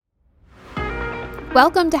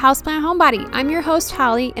Welcome to Houseplant Homebody. I'm your host,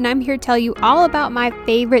 Holly, and I'm here to tell you all about my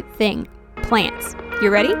favorite thing, plants. You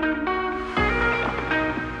ready?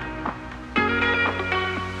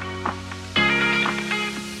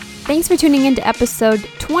 Thanks for tuning in to episode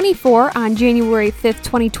 24 on January 5th,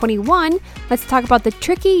 2021. Let's talk about the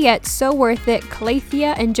tricky yet so worth it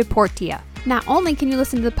Calathea and Jeportea. Not only can you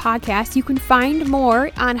listen to the podcast, you can find more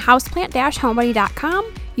on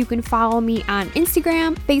houseplant-homebody.com. You can follow me on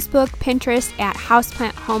Instagram, Facebook, Pinterest at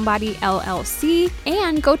Houseplant Homebody LLC,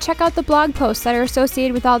 and go check out the blog posts that are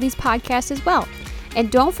associated with all these podcasts as well. And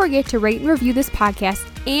don't forget to rate and review this podcast,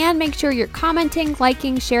 and make sure you're commenting,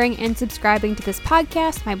 liking, sharing, and subscribing to this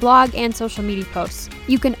podcast, my blog, and social media posts.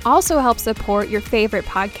 You can also help support your favorite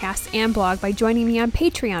podcast and blog by joining me on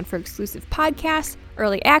Patreon for exclusive podcasts,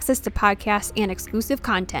 early access to podcasts, and exclusive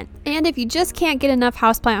content. And if you just can't get enough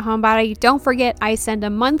Houseplant Homebody, don't forget I send a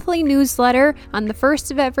monthly newsletter on the first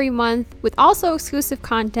of every month with also exclusive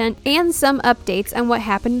content and some updates on what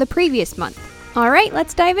happened the previous month. All right,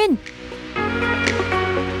 let's dive in.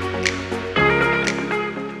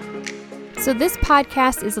 So this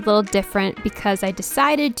podcast is a little different because I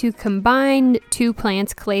decided to combine two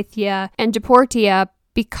plants, Calathea and Jeportea,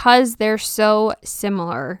 because they're so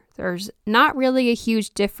similar. There's not really a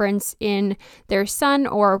huge difference in their sun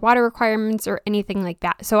or water requirements or anything like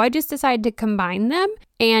that. So I just decided to combine them,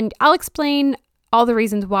 and I'll explain all the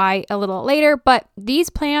reasons why a little later, but these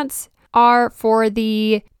plants are for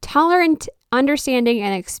the tolerant, understanding,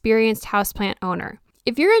 and experienced houseplant owner.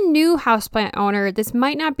 If you're a new houseplant owner, this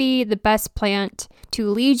might not be the best plant to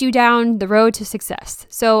lead you down the road to success.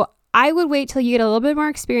 So I would wait till you get a little bit more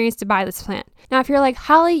experience to buy this plant. Now, if you're like,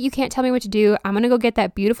 Holly, you can't tell me what to do, I'm going to go get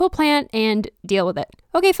that beautiful plant and deal with it.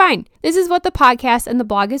 Okay, fine. This is what the podcast and the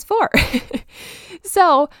blog is for.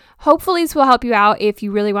 So hopefully this will help you out if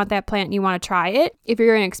you really want that plant and you want to try it. If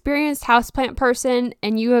you're an experienced houseplant person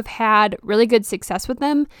and you have had really good success with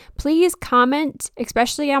them, please comment,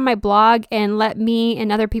 especially on my blog, and let me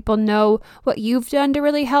and other people know what you've done to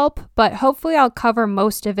really help. But hopefully I'll cover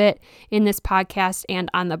most of it in this podcast and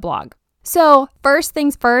on the blog. So first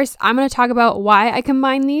things first, I'm going to talk about why I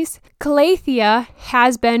combine these. Calathea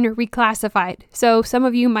has been reclassified. So some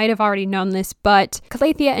of you might have already known this, but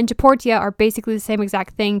Calathea and Jeportea are basically the same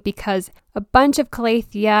exact thing because a bunch of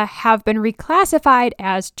Calathea have been reclassified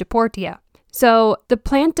as Jeportea. So the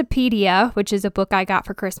Plantopedia, which is a book I got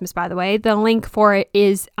for Christmas, by the way, the link for it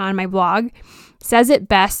is on my blog, says it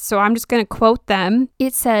best, so I'm just going to quote them.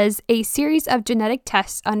 It says, a series of genetic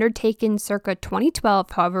tests undertaken circa 2012,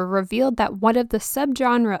 however, revealed that one of the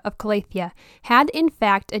subgenre of Calathea had in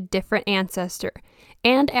fact a different ancestor.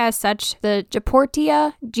 And as such, the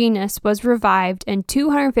Jeportea genus was revived and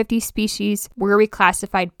 250 species were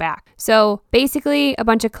reclassified back. So basically, a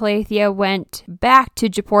bunch of Calathea went back to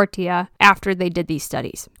Jeportea after they did these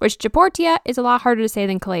studies, which Jeportea is a lot harder to say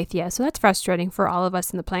than Calathea, so that's frustrating for all of us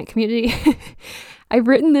in the plant community. I've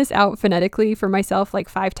written this out phonetically for myself like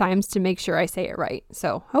 5 times to make sure I say it right,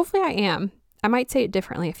 so hopefully I am. I might say it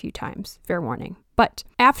differently a few times, fair warning. But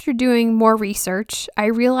after doing more research, I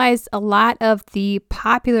realized a lot of the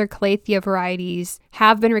popular Calathea varieties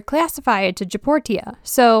have been reclassified to Jeportea.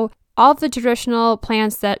 So all of the traditional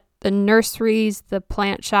plants that the nurseries, the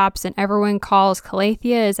plant shops, and everyone calls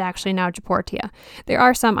Calathea is actually now Jeportea. There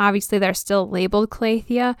are some, obviously, that are still labeled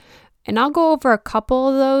Calathea, and I'll go over a couple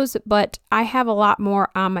of those, but I have a lot more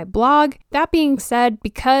on my blog. That being said,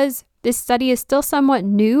 because this study is still somewhat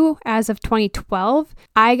new as of 2012,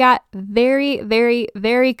 I got very, very,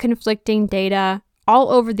 very conflicting data all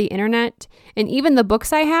over the internet. And even the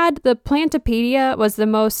books I had, the Plantopedia was the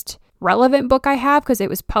most relevant book I have because it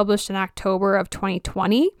was published in October of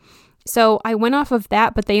 2020. So I went off of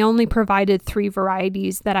that, but they only provided 3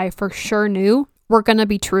 varieties that I for sure knew were going to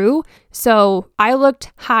be true. So I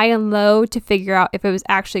looked high and low to figure out if it was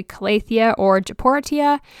actually Calathea or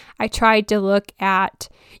Jeportea. I tried to look at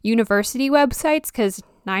university websites because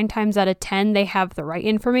 9 times out of 10 they have the right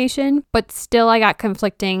information, but still I got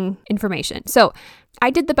conflicting information. So I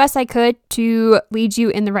did the best I could to lead you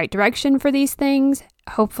in the right direction for these things.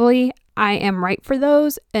 Hopefully I am right for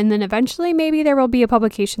those, and then eventually maybe there will be a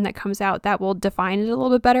publication that comes out that will define it a little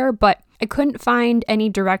bit better, but I couldn't find any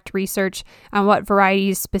direct research on what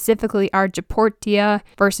varieties specifically are Jeportea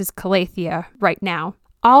versus Calathea right now.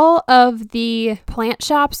 All of the plant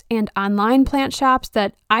shops and online plant shops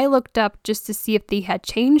that I looked up just to see if they had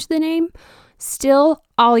changed the name still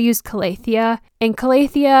all use Calathea, and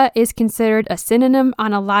Calathea is considered a synonym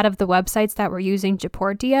on a lot of the websites that were using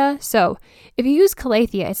Jeportea. So if you use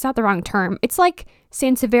Calathea, it's not the wrong term. It's like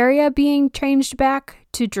Sansevieria being changed back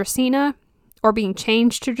to Dracaena, or being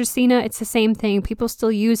changed to Dracaena, it's the same thing. People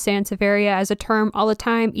still use Sansevieria as a term all the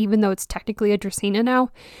time, even though it's technically a Dracaena now.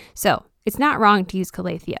 So it's not wrong to use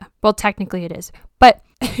Calathea. Well, technically it is, but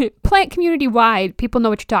plant community wide, people know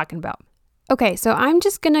what you're talking about. Okay, so I'm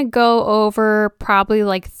just going to go over probably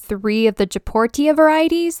like 3 of the Jeportea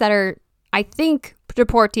varieties that are, I think,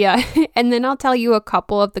 Jeportea, and then I'll tell you a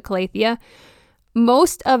couple of the Calathea.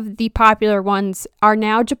 Most of the popular ones are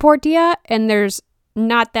now Jeportea, and there's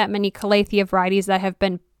not that many Calathea varieties that have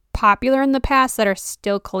been popular in the past that are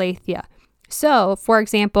still Calathea. So, for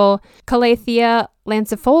example, Calathea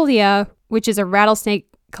lancifolia, which is a rattlesnake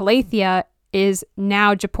Calathea, is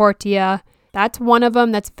now Jeportea. That's one of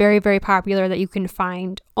them that's very, very popular that you can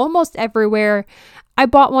find almost everywhere. I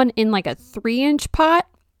bought one in like a 3-inch pot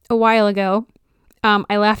a while ago.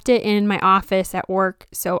 I left it in my office at work,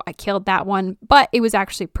 so I killed that one, but it was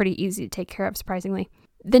actually pretty easy to take care of, surprisingly.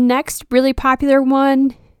 The next really popular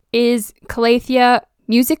one is Calathea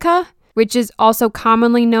musica, which is also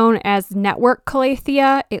commonly known as network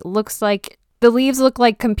Calathea. It looks like the leaves look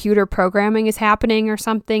like computer programming is happening or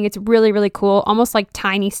something. It's really, really cool, almost like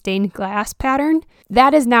tiny stained glass pattern.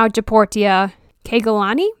 That is now Jeportea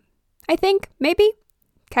Kegelani, I think, maybe?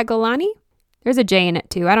 Kegelani? There's a J in it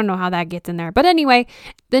too. I don't know how that gets in there. But anyway,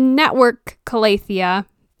 the network Calathea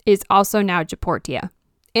is also now Jeportea.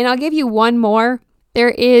 And I'll give you one more.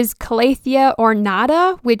 There is Calathea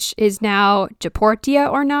ornata, which is now Jeportea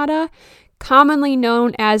ornata, commonly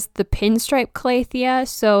known as the pinstripe Calathea.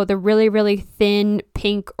 So the really, really thin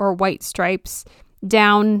pink or white stripes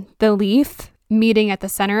down the leaf, meeting at the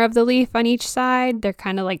center of the leaf on each side. They're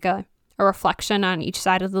kind of like a reflection on each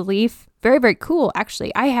side of the leaf. Very, very cool,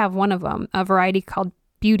 actually. I have one of them, a variety called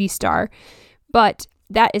Beauty Star, but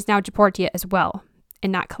that is now Jeportea as well,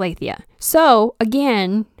 and not Calathea. So,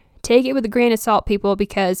 again, take it with a grain of salt, people,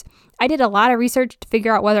 because I did a lot of research to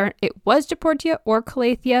figure out whether it was Jeportea or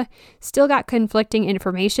Calathea. Still got conflicting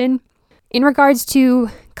information. In regards to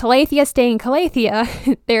Calathea staying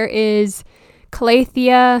Calathea, there is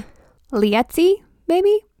Calathea lietzi,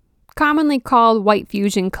 maybe? Commonly called white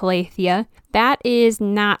fusion Calathea. That is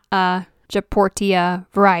not a Jeportea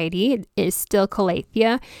variety. It is still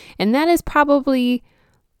Calathea, and that is probably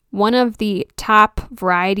one of the top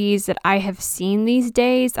varieties that I have seen these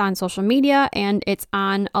days on social media, and it's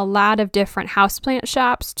on a lot of different houseplant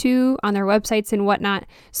shops too, on their websites and whatnot.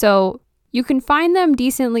 So you can find them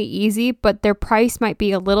decently easy, but their price might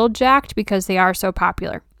be a little jacked because they are so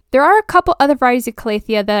popular. There are a couple other varieties of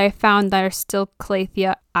Calathea that I found that are still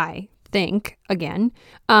Calathea, I think, again,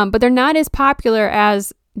 but they're not as popular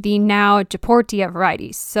as the now Jeportea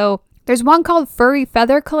varieties. So there's one called Furry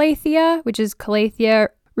Feather Calathea, which is Calathea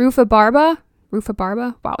rufibarba.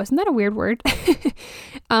 Rufibarba? Wow, isn't that a weird word?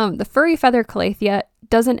 The Furry Feather Calathea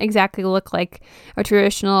doesn't exactly look like a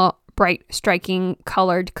traditional bright, striking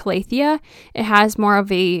colored Calathea. It has more of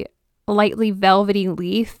a lightly velvety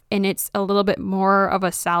leaf, and it's a little bit more of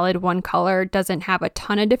a solid one color. It doesn't have a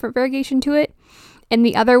ton of different variegation to it. And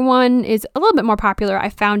the other one is a little bit more popular. I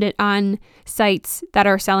found it on sites that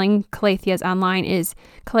are selling Calatheas online, is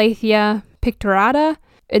Calathea pictorata.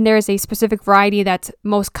 And there is a specific variety that's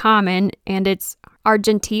most common, and it's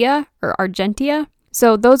Argentea or Argentea.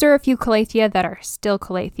 So those are a few Calathea that are still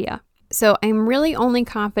Calathea. So I'm really only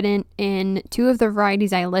confident in 2 of the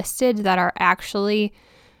varieties I listed that are actually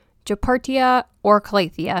Jeportea or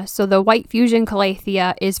Calathea. So the white fusion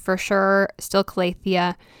Calathea is for sure still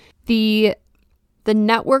Calathea. The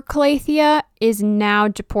network Calathea is now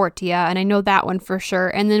Jeportea, and I know that one for sure.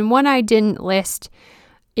 And then one I didn't list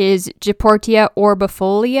is Jeportea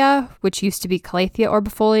orbifolia, which used to be Calathea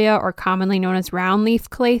orbifolia, or commonly known as roundleaf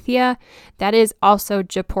Calathea. That is also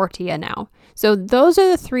Jeportea now. So those are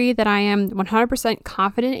the 3 that I am 100%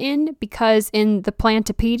 confident in, because in the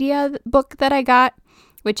Plantopedia book that I got,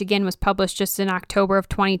 which again was published just in October of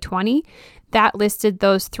 2020, that listed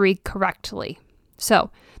those 3 correctly.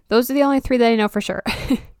 So those are the only 3 that I know for sure.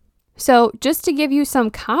 So just to give you some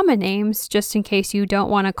common names, just in case you don't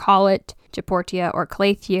want to call it Jeportea or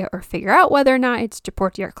Calathea or figure out whether or not it's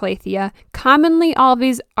Jeportea or Calathea, commonly all of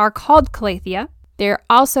these are called Calathea. They're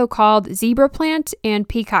also called zebra plant and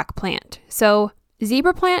peacock plant. So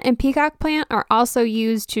zebra plant and peacock plant are also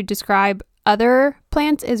used to describe other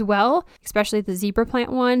plants as well, especially the zebra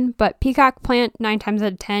plant one, but peacock plant, 9 times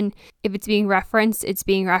out of 10, if it's being referenced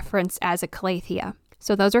as a Calathea.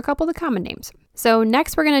 So those are a couple of the common names. So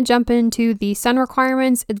next we're going to jump into the sun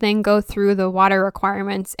requirements and then go through the water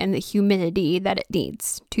requirements and the humidity that it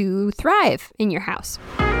needs to thrive in your house.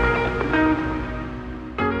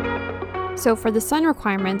 So for the sun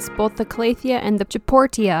requirements, both the Calathea and the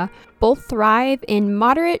Jeportea both thrive in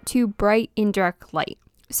moderate to bright indirect light.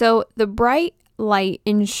 So the bright light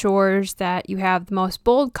ensures that you have the most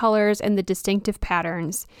bold colors and the distinctive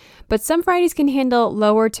patterns, but some varieties can handle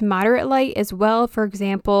lower to moderate light as well. For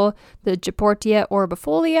example, the Jeportia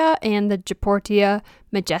orbifolia and the Jeportia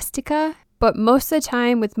majestica. But most of the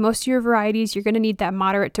time, with most of your varieties, you're going to need that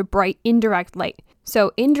moderate to bright indirect light.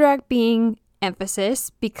 So indirect being emphasis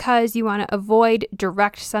because you want to avoid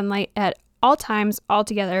direct sunlight at all times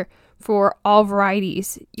altogether for all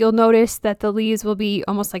varieties. You'll notice that the leaves will be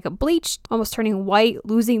almost like a bleached, almost turning white,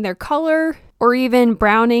 losing their color, or even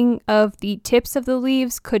browning of the tips of the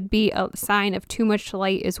leaves could be a sign of too much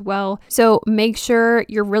light as well. So make sure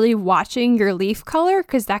you're really watching your leaf color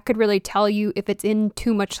because that could really tell you if it's in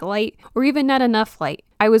too much light or even not enough light.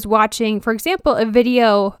 I was watching, for example, a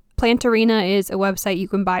video. Plantarina is a website you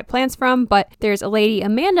can buy plants from, but there's a lady,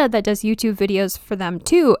 Amanda, that does YouTube videos for them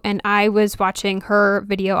too. And I was watching her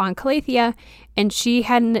video on Calathea, and she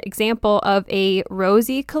had an example of a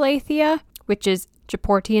rosy Calathea, which is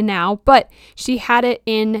Jeportia now, but she had it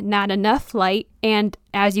in not enough light. And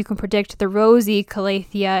as you can predict, the rosy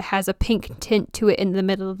Calathea has a pink tint to it in the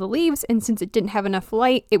middle of the leaves. And since it didn't have enough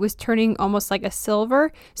light, it was turning almost like a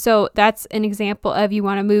silver. So that's an example of you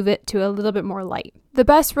want to move it to a little bit more light. The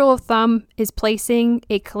best rule of thumb is placing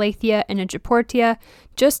a Calathea and a Jeportia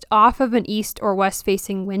just off of an east or west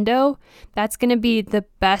facing window. That's going to be the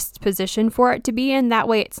best position for it to be in. That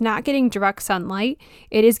way it's not getting direct sunlight.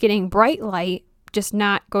 It is getting bright light, just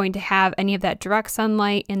not going to have any of that direct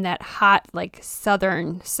sunlight in that hot, like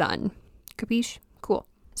southern sun. Capiche? Cool.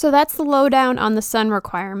 So that's the lowdown on the sun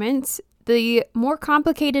requirements. The more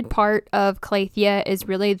complicated part of Calathea is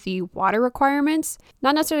really the water requirements.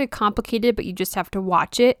 Not necessarily complicated, but you just have to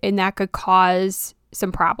watch it, and that could cause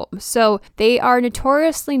some problems. So they are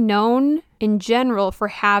notoriously known in general for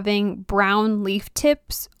having brown leaf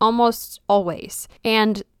tips almost always.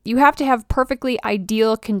 And you have to have perfectly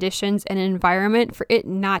ideal conditions and environment for it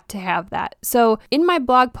not to have that. So in my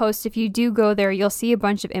blog post, if you do go there, you'll see a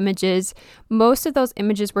bunch of images. Most of those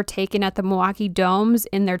images were taken at the Milwaukee Domes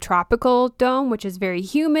in their tropical dome, which is very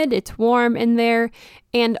humid. It's warm in there.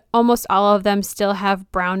 And almost all of them still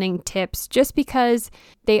have browning tips just because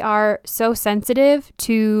they are so sensitive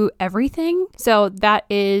to everything. So that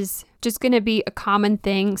is just going to be a common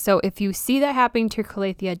thing. So if you see that happening to your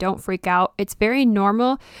Calathea, don't freak out. It's very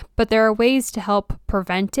normal, but there are ways to help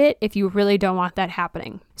prevent it if you really don't want that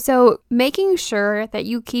happening. So making sure that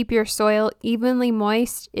you keep your soil evenly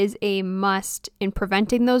moist is a must in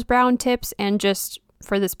preventing those brown tips and just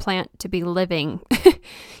for this plant to be living.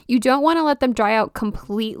 You don't want to let them dry out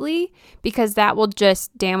completely because that will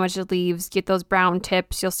just damage the leaves, get those brown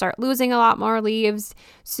tips. You'll start losing a lot more leaves.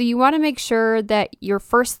 So you want to make sure that your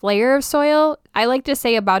first layer of soil, I like to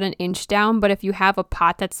say about an inch down, but if you have a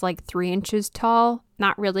pot that's like 3 inches tall,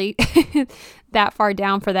 not really that far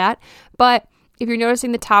down for that. But if you're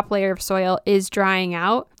noticing the top layer of soil is drying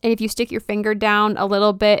out, and if you stick your finger down a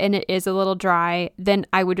little bit and it is a little dry, then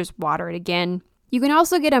I would just water it again. You can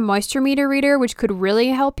also get a moisture meter reader, which could really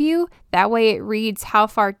help you. That way it reads how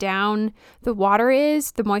far down the water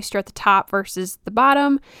is, the moisture at the top versus the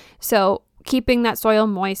bottom. So keeping that soil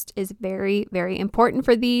moist is very, very important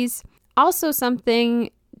for these. Also, something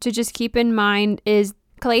to just keep in mind is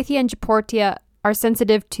Calathea and Jeportia are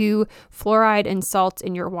sensitive to fluoride and salt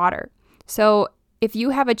in your water. So if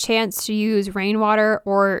you have a chance to use rainwater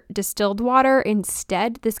or distilled water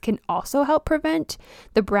instead, this can also help prevent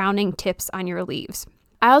the browning tips on your leaves.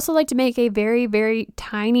 I also like to make a very, very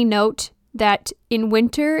tiny note that in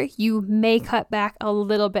winter, you may cut back a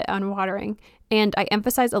little bit on watering. And I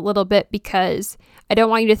emphasize a little bit because I don't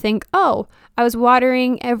want you to think, oh, I was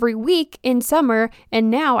watering every week in summer and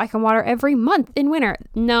now I can water every month in winter.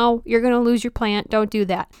 No, you're going to lose your plant. Don't do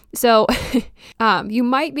that. So you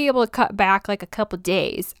might be able to cut back like a couple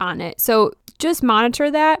days on it. So just monitor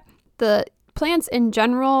that. The plants in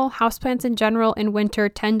general, houseplants in general in winter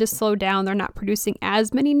tend to slow down. They're not producing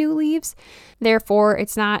as many new leaves. Therefore,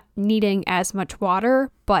 it's not needing as much water,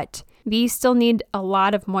 but these still need a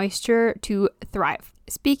lot of moisture to thrive.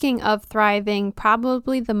 Speaking of thriving,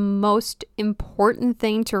 probably the most important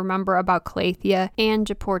thing to remember about Calathea and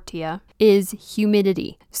Jeportia is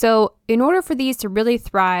humidity. So in order for these to really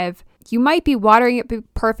thrive, you might be watering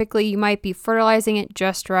it perfectly, you might be fertilizing it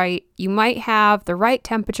just right, you might have the right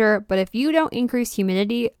temperature, but if you don't increase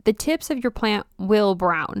humidity, the tips of your plant will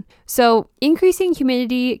brown. So increasing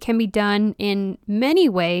humidity can be done in many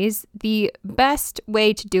ways. The best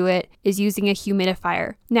way to do it is using a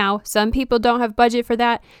humidifier. Now, some people don't have budget for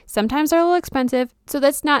that. Sometimes they're a little expensive, so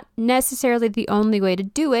that's not necessarily the only way to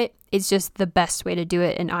do it. it's just the best way to do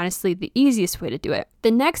it, and honestly, the easiest way to do it.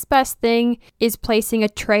 The next best thing is placing a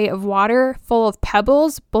tray of water full of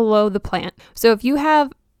pebbles below the plant. So if you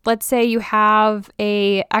have, let's say you have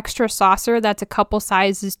a extra saucer that's a couple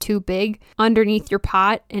sizes too big underneath your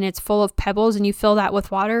pot and it's full of pebbles and you fill that with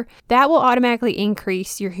water, that will automatically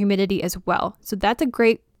increase your humidity as well. So that's a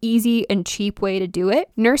great, easy and cheap way to do it.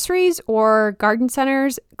 Nurseries or garden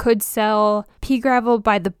centers could sell pea gravel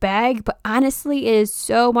by the bag, but honestly, it is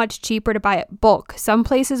so much cheaper to buy it bulk. Some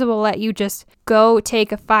places will let you just go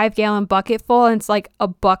take a 5-gallon bucket full and it's like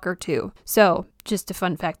 $1 or $2. So just a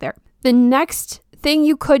fun fact there. The next thing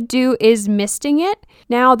you could do is misting it.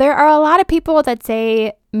 Now, there are a lot of people that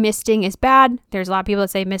say misting is bad. There's a lot of people that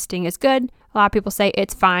say misting is good. A lot of people say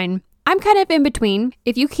it's fine. I'm kind of in between.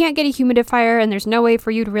 If you can't get a humidifier and there's no way for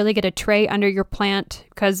you to really get a tray under your plant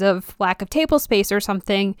because of lack of table space or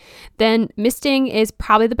something, then misting is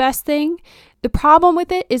probably the best thing. The problem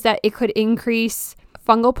with it is that it could increase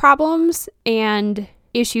fungal problems and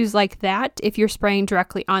issues like that if you're spraying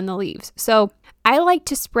directly on the leaves. So I like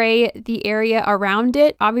to spray the area around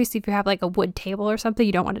it. Obviously, if you have like a wood table or something,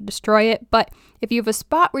 you don't want to destroy it. But if you have a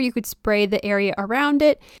spot where you could spray the area around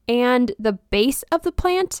it and the base of the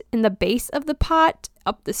plant and the base of the pot,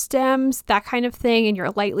 up the stems, that kind of thing, and you're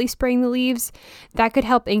lightly spraying the leaves, that could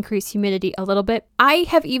help increase humidity a little bit. I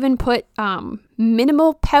have even put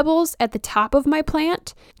minimal pebbles at the top of my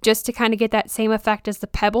plant just to kind of get that same effect as the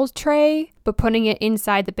pebbles tray, but putting it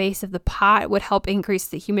inside the base of the pot would help increase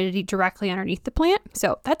the humidity directly underneath the plant.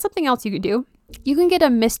 So that's something else you could do. You can get a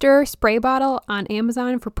Mister spray bottle on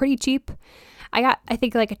Amazon for pretty cheap. I got, I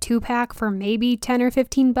think, like a 2-pack for maybe $10 or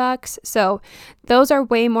 $15. So those are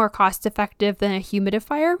way more cost effective than a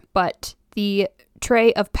humidifier, but the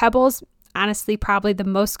tray of pebbles, honestly, probably the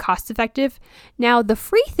most cost effective. Now, the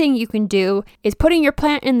free thing you can do is putting your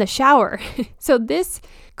plant in the shower. So this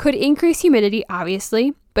could increase humidity,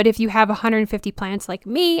 obviously, but if you have 150 plants like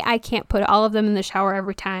me, I can't put all of them in the shower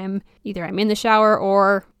every time. Either I'm in the shower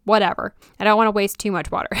or whatever. I don't want to waste too much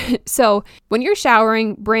water. So when you're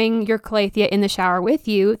showering, bring your calathea in the shower with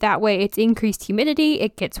you. That way it's increased humidity,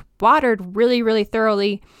 it gets watered really, really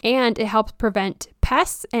thoroughly, and it helps prevent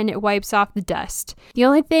pests and it wipes off the dust. The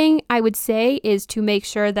only thing I would say is to make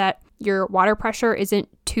sure that your water pressure isn't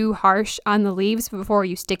too harsh on the leaves before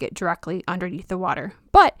you stick it directly underneath the water.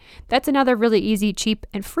 But that's another really easy, cheap,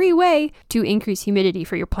 and free way to increase humidity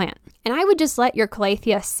for your plant. And I would just let your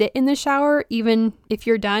calathea sit in the shower even if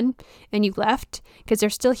you're done and you left, because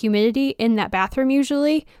there's still humidity in that bathroom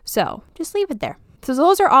usually. So just leave it there. So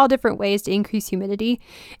those are all different ways to increase humidity,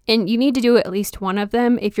 and you need to do at least one of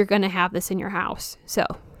them if you're going to have this in your house. So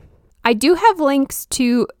I do have links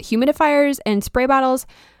to humidifiers and spray bottles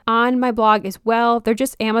on my blog as well. They're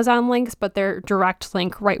just Amazon links, but they're direct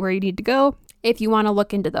link right where you need to go if you want to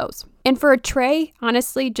look into those. And for a tray,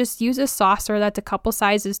 honestly, just use a saucer that's a couple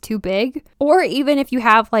sizes too big. Or even if you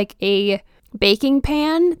have like a baking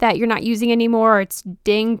pan that you're not using anymore, or it's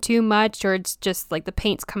dinged too much, or it's just like the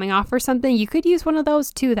paint's coming off or something, you could use one of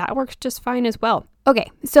those too. That works just fine as well.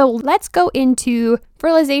 Okay, so let's go into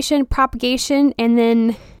fertilization, propagation, and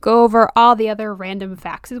then go over all the other random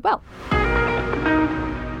facts as well.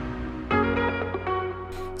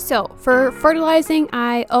 So for fertilizing,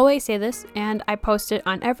 I always say this, and I post it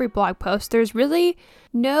on every blog post. There's really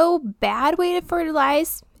no bad way to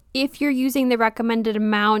fertilize if you're using the recommended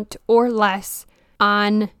amount or less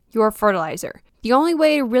on your fertilizer. The only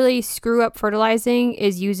way to really screw up fertilizing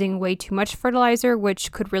is using way too much fertilizer,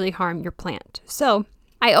 which could really harm your plant. So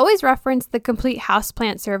I always reference the Complete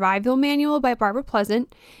Houseplant Survival Manual by Barbara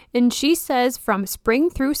Pleasant, and she says from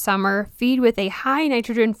spring through summer, feed with a high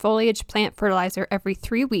nitrogen foliage plant fertilizer every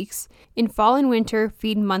 3 weeks. In fall and winter,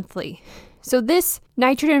 feed monthly. So this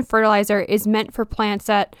nitrogen fertilizer is meant for plants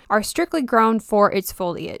that are strictly grown for its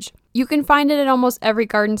foliage. You can find it at almost every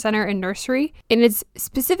garden center and nursery, and it's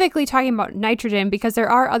specifically talking about nitrogen because there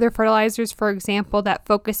are other fertilizers, for example, that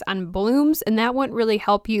focus on blooms, and that wouldn't really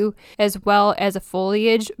help you as well as a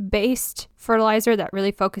foliage-based fertilizer that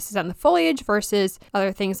really focuses on the foliage versus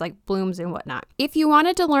other things like blooms and whatnot. If you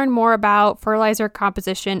wanted to learn more about fertilizer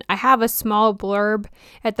composition, I have a small blurb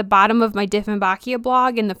at the bottom of my Dieffenbachia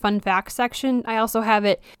blog in the fun facts section. I also have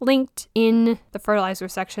it linked in the fertilizer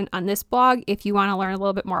section on this blog if you want to learn a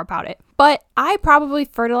little bit more about it. But I probably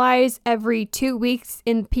fertilize every 2 weeks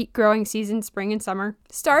in peak growing season, spring and summer,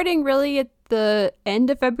 starting really at the end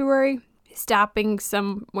of February, stopping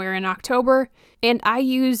somewhere in October. And I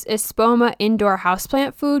use Espoma indoor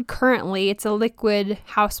houseplant food. Currently, it's a liquid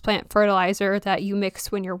houseplant fertilizer that you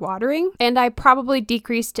mix when you're watering. And I probably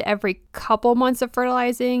decrease to every couple months of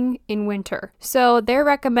fertilizing in winter. So they're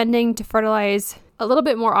recommending to fertilize a little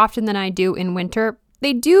bit more often than I do in winter.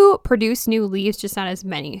 They do produce new leaves, just not as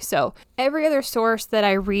many. So every other source that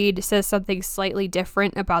I read says something slightly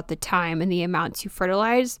different about the time and the amounts you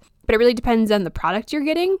fertilize, but it really depends on the product you're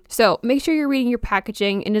getting. So make sure you're reading your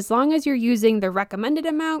packaging, and as long as you're using the recommended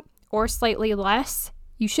amount or slightly less,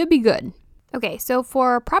 you should be good. Okay, so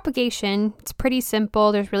for propagation, it's pretty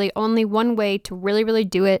simple. There's really only one way to really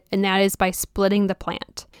do it, and that is by splitting the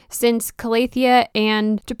plant. Since Calathea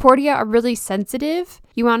and Deportea are really sensitive,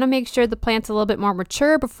 you want to make sure the plant's a little bit more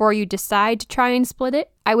mature before you decide to try and split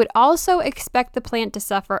it. I would also expect the plant to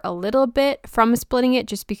suffer a little bit from splitting it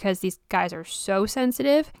just because these guys are so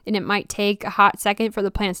sensitive, and it might take a hot second for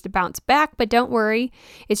the plants to bounce back, but don't worry.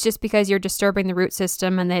 It's just because you're disturbing the root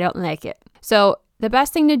system and they don't like it. So the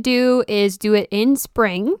best thing to do is do it in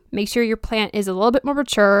spring. Make sure your plant is a little bit more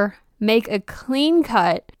mature. Make a clean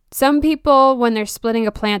cut. Some people, when they're splitting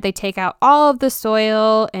a plant, they take out all of the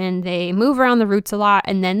soil and they move around the roots a lot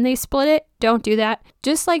and then they split it. Don't do that.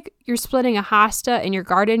 Just like you're splitting a hosta in your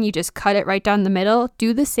garden, you just cut it right down the middle.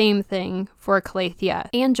 Do the same thing for Calathea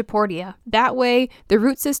and Deportea. That way, the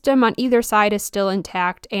root system on either side is still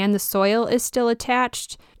intact and the soil is still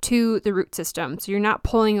attached to the root system. So you're not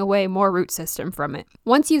pulling away more root system from it.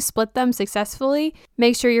 Once you've split them successfully,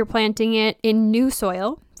 make sure you're planting it in new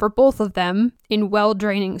soil. For both of them, in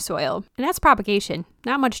well-draining soil. And that's propagation.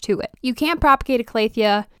 Not much to it. You can't propagate a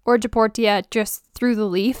Calathea or Deportea just through the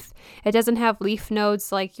leaf. It doesn't have leaf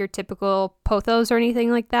nodes like your typical pothos or anything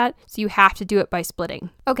like that, so you have to do it by splitting.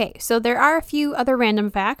 Okay, so there are a few other random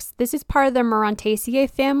facts. This is part of the Marrontaceae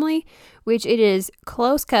family, which it is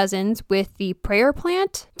close cousins with the prayer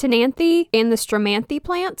plant, Tenanthe, and the Stromanthe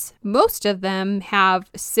plants. Most of them have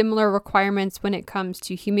similar requirements when it comes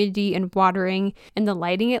to humidity and watering and the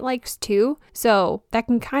lighting it likes too. So that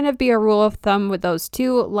can kind of be a rule of thumb with those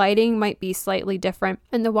two. Lighting might be slightly different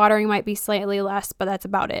and the watering might be slightly less, but that's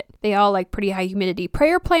about it. They all like pretty high humidity.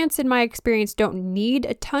 Prayer plants, in my experience, don't need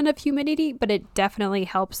a ton of humidity, but it definitely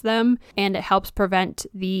helps them and it helps prevent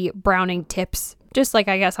the browning tips, just like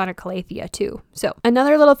I guess on a Calathea too. So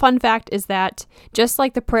another little fun fact is that just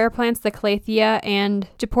like the prayer plants, the Calathea and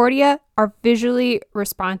Deportea are visually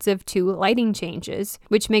responsive to lighting changes,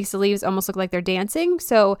 which makes the leaves almost look like they're dancing.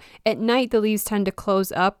 So at night, the leaves tend to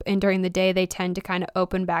close up, and during the day, they tend to kind of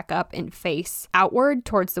open back up and face outward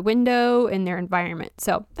towards the window in their environment.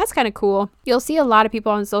 So that's kind of cool. You'll see a lot of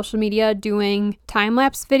people on social media doing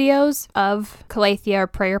time-lapse videos of Calathea or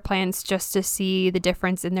prayer plants just to see the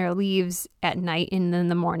difference in their leaves at night and in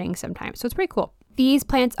the morning sometimes. So it's pretty cool. These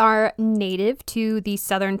plants are native to the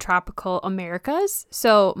southern tropical Americas,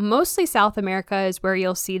 so mostly South America is where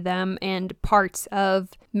you'll see them, and parts of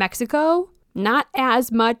Mexico. Not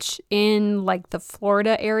as much in like the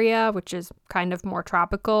Florida area, which is kind of more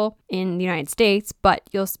tropical in the United States, but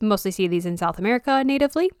you'll mostly see these in South America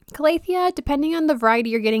natively. Calathea, depending on the variety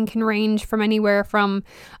you're getting, can range from anywhere from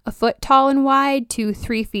a foot tall and wide to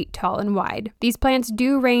 3 feet tall and wide. These plants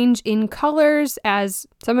do range in colors. As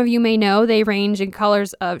some of you may know, they range in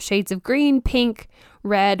colors of shades of green, pink,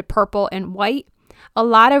 red, purple, and white. A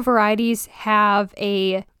lot of varieties have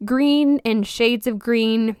a green and shades of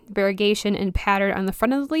green variegation and pattern on the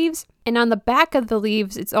front of the leaves. And on the back of the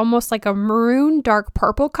leaves, it's almost like a maroon dark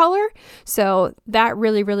purple color. So that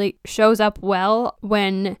really shows up well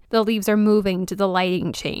when the leaves are moving to the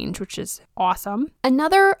lighting change, which is awesome.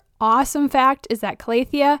 Another awesome fact is that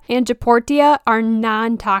Calathea and Deportea are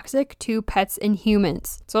non-toxic to pets and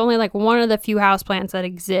humans. It's only like one of the few houseplants that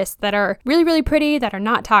exist that are really pretty that are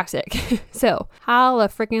not toxic. So, hallelujah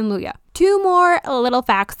freaking Luya. 2 more little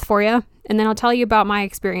facts for you, and then I'll tell you about my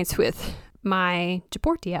experience with my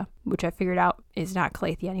Deportea, which I figured out is not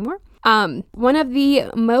Calathea anymore. One of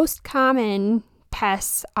the most common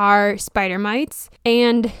pests are spider mites,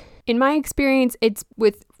 and in my experience, it's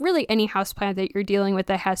with really any houseplant that you're dealing with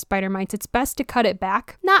that has spider mites, it's best to cut it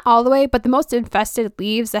back. Not all the way, but the most infested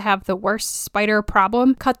leaves that have the worst spider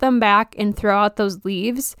problem, cut them back and throw out those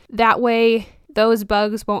leaves. That way, those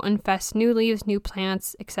bugs won't infest new leaves, new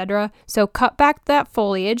plants, etc. So cut back that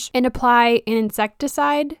foliage and apply an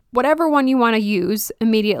insecticide, whatever one you want to use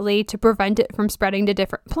immediately to prevent it from spreading to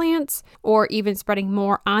different plants or even spreading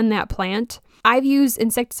more on that plant. I've used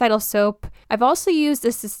insecticidal soap. I've also used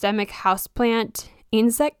a systemic houseplant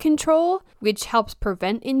insect control, which helps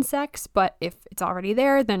prevent insects, but if it's already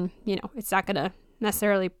there, then, it's not going to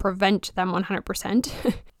necessarily prevent them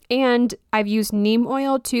 100%. And I've used neem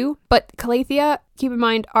oil too, but Calathea keep in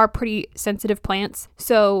mind, are pretty sensitive plants.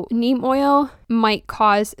 So neem oil might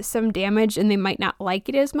cause some damage and they might not like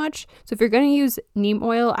it as much. So if you're going to use neem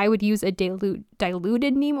oil, I would use a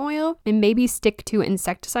diluted neem oil and maybe stick to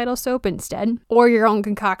insecticidal soap instead, or your own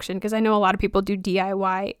concoction, because I know a lot of people do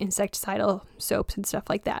DIY insecticidal soaps and stuff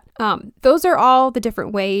like that. Those are all the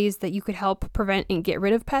different ways that you could help prevent and get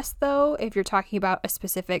rid of pests, though, if you're talking about a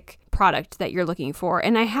specific product that you're looking for.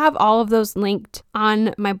 And I have all of those linked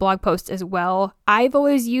on my blog post as well. I've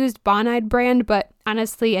always used Bonide brand, but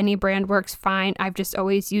honestly, any brand works fine. I've just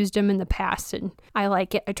always used them in the past and I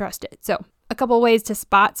like it. I trust it. So a couple ways to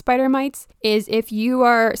spot spider mites is if you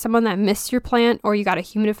are someone that missed your plant or you got a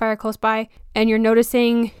humidifier close by and you're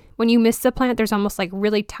noticing when you miss the plant, there's almost like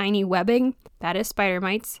really tiny webbing. That is spider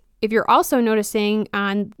mites. If you're also noticing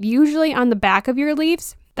usually on the back of your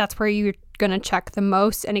leaves, that's where you're going to check the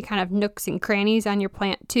most, any kind of nooks and crannies on your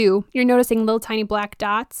plant too. You're noticing little tiny black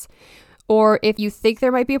dots. Or if you think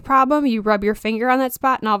there might be a problem, you rub your finger on that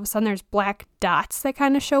spot and all of a sudden there's black dots that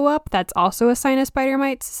kind of show up. That's also a sign of spider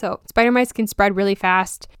mites. So spider mites can spread really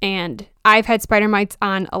fast, and I've had spider mites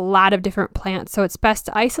on a lot of different plants. So it's best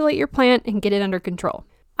to isolate your plant and get it under control.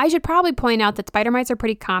 I should probably point out that spider mites are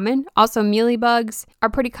pretty common. Also, mealybugs are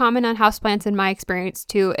pretty common on houseplants in my experience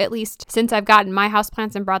too, at least since I've gotten my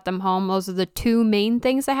houseplants and brought them home. Those are the two main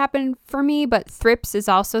things that happen for me, but thrips is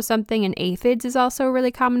also something, and aphids is also a really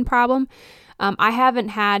common problem. I haven't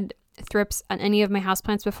had thrips on any of my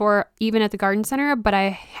houseplants before, even at the garden center, but I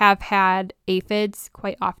have had aphids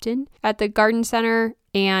quite often at the garden center.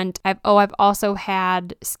 And I've also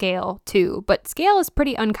had scale too, but scale is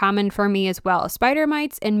pretty uncommon for me as well. Spider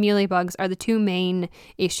mites and mealybugs are the two main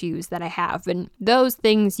issues that I have. And those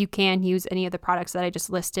things you can use any of the products that I just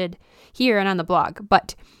listed here and on the blog,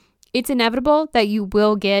 but it's inevitable that you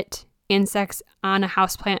will get insects on a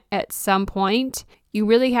houseplant at some point. You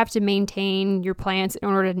really have to maintain your plants in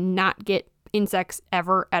order to not get insects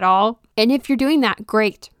ever at all. And if you're doing that,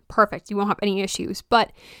 great. Perfect. You won't have any issues.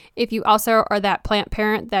 But if you also are that plant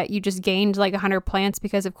parent that you just gained like 100 plants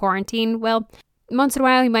because of quarantine, well, once in a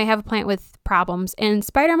while you might have a plant with problems. And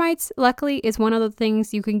spider mites, luckily, is one of the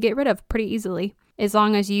things you can get rid of pretty easily as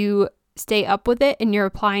long as you stay up with it and you're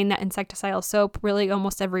applying that insecticidal soap really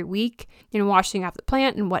almost every week and washing off the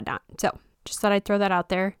plant and whatnot. So just thought I'd throw that out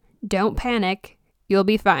there. Don't panic. You'll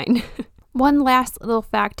be fine. One last little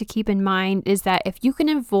fact to keep in mind is that if you can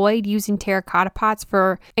avoid using terracotta pots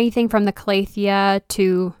for anything from the Calathea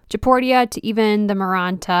to Jeportia to even the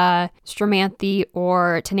Maranta, Stromanthe,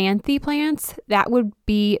 or Tenanthe plants, that would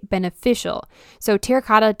be beneficial. So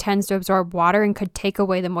terracotta tends to absorb water and could take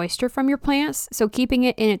away the moisture from your plants. So keeping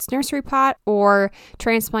it in its nursery pot or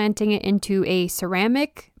transplanting it into a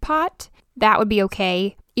ceramic pot, that would be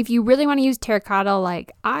okay. If you really want to use terracotta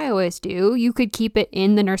like I always do, you could keep it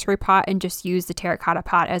in the nursery pot and just use the terracotta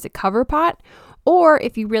pot as a cover pot. Or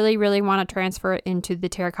if you really, really want to transfer it into the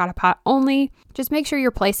terracotta pot only, just make sure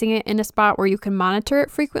you're placing it in a spot where you can monitor it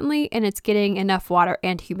frequently and it's getting enough water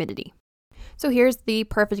and humidity. So here's the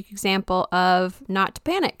perfect example of not to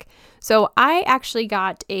panic. So I actually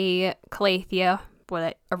got a Calathea,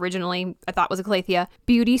 what originally I thought was a Calathea,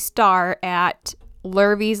 Beauty Star at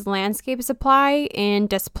Lurvy's Landscape Supply in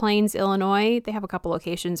Des Plaines, Illinois. They have a couple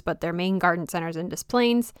locations, but their main garden center is in Des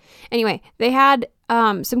Plaines. Anyway, they had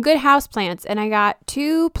some good house plants, and I got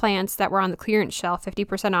 2 plants that were on the clearance shelf,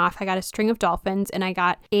 50% off. I got a string of dolphins, and I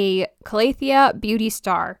got a Calathea Beauty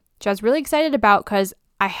Star, which I was really excited about because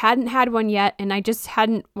I hadn't had one yet, and I just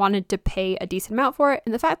hadn't wanted to pay a decent amount for it.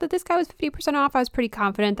 And the fact that this guy was 50% off, I was pretty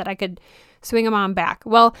confident that I could swing him on back.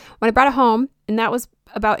 Well, when I brought it home, and that was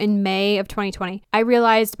about in May of 2020, I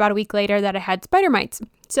realized about a week later that I had spider mites.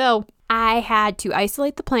 So I had to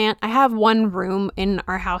isolate the plant. I have one room in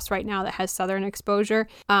our house right now that has southern exposure,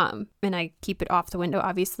 and I keep it off the window,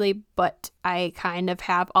 obviously, but I kind of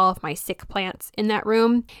have all of my sick plants in that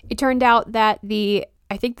room. It turned out that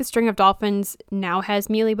I think the string of dolphins now has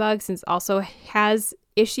mealybugs and also has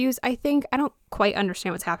issues, I think. I don't quite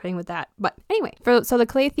understand what's happening with that. But anyway, so the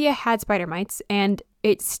Calathea had spider mites, and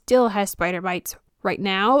it still has spider mites right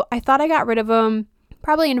now. I thought I got rid of them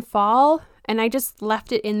probably in fall, and I just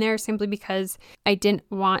left it in there simply because I didn't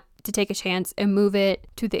want to take a chance and move it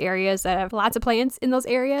to the areas that have lots of plants in those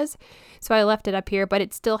areas. So I left it up here, but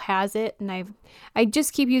it still has it, and I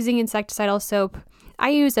just keep using insecticidal soap. I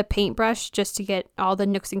use a paintbrush just to get all the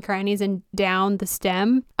nooks and crannies and down the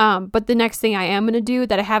stem. But the next thing I am going to do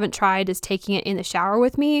that I haven't tried is taking it in the shower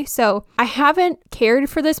with me. So I haven't cared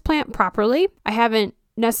for this plant properly. I haven't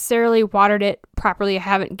necessarily watered it properly. I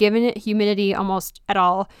haven't given it humidity almost at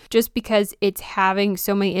all, just because it's having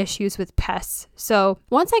so many issues with pests. So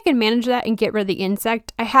once I can manage that and get rid of the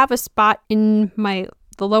insect, I have a spot in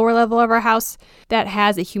the lower level of our house that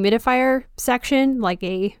has a humidifier section, like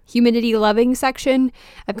a humidity loving section.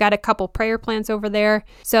 I've got a couple prayer plants over there,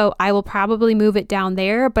 so I will probably move it down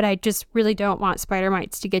there, but I just really don't want spider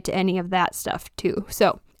mites to get to any of that stuff too.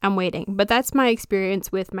 So I'm waiting, but that's my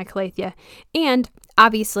experience with my Calathea. And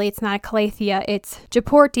obviously it's not a Calathea, it's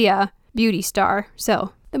Jeportia Beauty Star.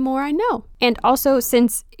 So the more I know. And also,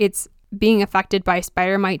 since it's being affected by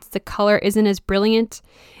spider mites, the color isn't as brilliant.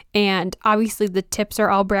 And obviously the tips are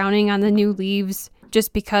all browning on the new leaves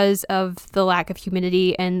just because of the lack of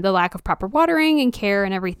humidity and the lack of proper watering and care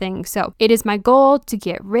and everything. So it is my goal to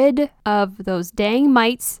get rid of those dang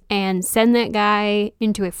mites and send that guy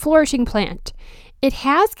into a flourishing plant. It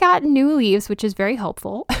has gotten new leaves, which is very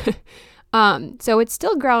helpful. So it's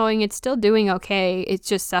still growing. It's still doing okay. It's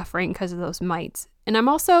just suffering because of those mites. And I'm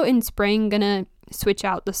also in spring going to switch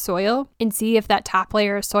out the soil and see if that top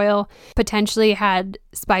layer of soil potentially had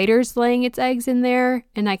spiders laying its eggs in there,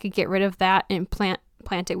 and I could get rid of that and plant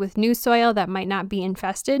it with new soil that might not be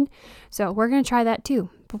infested. So we're going to try that too,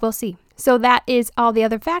 but we'll see. So that is all the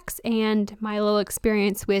other facts and my little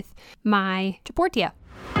experience with my Jeportia.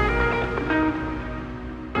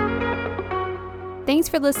 Thanks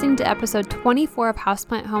for listening to episode 24 of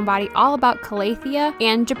Houseplant Homebody, all about Calathea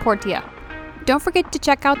and Jeportia. Don't forget to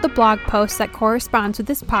check out the blog post that corresponds with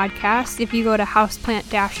this podcast. If you go to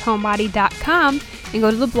houseplant-homebody.com and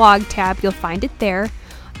go to the blog tab, you'll find it there.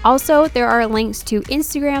 Also, there are links to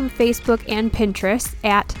Instagram, Facebook, and Pinterest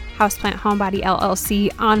at Houseplant Homebody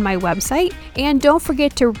LLC on my website. And don't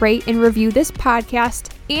forget to rate and review this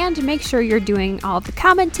podcast, and make sure you're doing all of the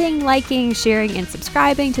commenting, liking, sharing, and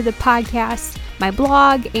subscribing to the podcast, my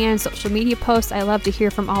blog, and social media posts. I love to hear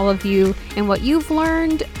from all of you and what you've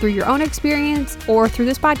learned through your own experience or through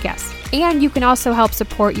this podcast. And you can also help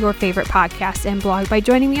support your favorite podcast and blog by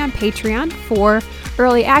joining me on Patreon for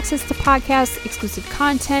early access to podcasts, exclusive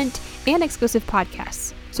content, and exclusive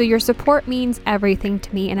podcasts. So your support means everything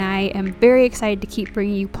to me, and I am very excited to keep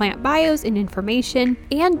bringing you plant bios and information.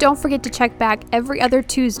 And don't forget to check back every other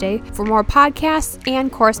Tuesday for more podcasts and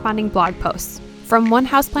corresponding blog posts. From one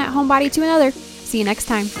houseplant homebody to another. See you next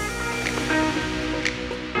time.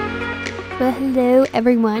 Well, hello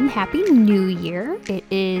everyone. Happy New Year. It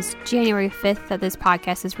is January 5th that this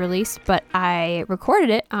podcast is released, but I recorded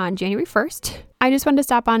it on January 1st. I just wanted to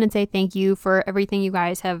stop on and say thank you for everything you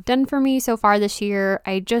guys have done for me so far this year.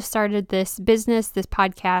 I just started this business, this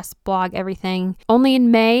podcast, blog, everything only in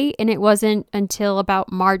May, and it wasn't until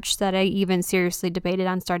about March that I even seriously debated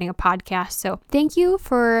on starting a podcast. So thank you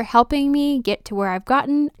for helping me get to where I've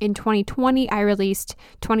gotten. In 2020, I released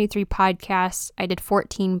 23 podcasts. I did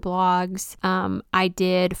 14 blogs. I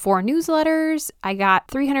did 4 newsletters. I got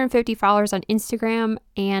 350 followers on Instagram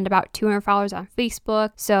and about 200 followers on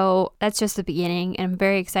Facebook. So that's just the beginning. And I'm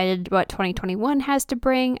very excited what 2021 has to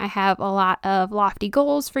bring. I have a lot of lofty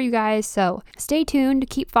goals for you guys, so stay tuned.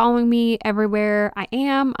 Keep following me everywhere I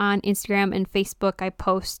am on Instagram and Facebook. I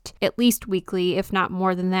post at least weekly, if not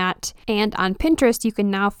more than that. And on Pinterest, you can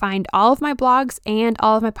now find all of my blogs and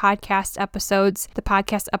all of my podcast episodes. The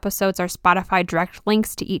podcast episodes are Spotify direct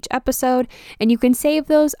links to each episode, and you can save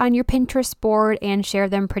those on your Pinterest board and share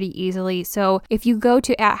them pretty easily. So if you go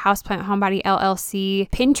to @Houseplant Homebody LLC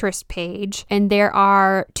Pinterest page, and there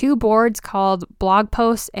are 2 boards called blog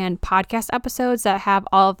posts and podcast episodes that have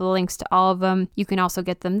all of the links to all of them. You can also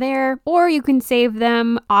get them there, or you can save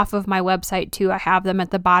them off of my website too. I have them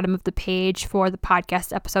at the bottom of the page for the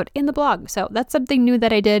podcast episode in the blog. So that's something new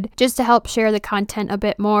that I did just to help share the content a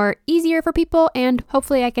bit more easier for people, and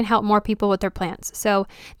hopefully I can help more people with their plants. So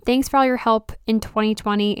thanks for all your help in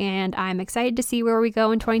 2020, and I'm excited to see where we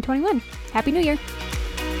go in 2021. Happy New Year!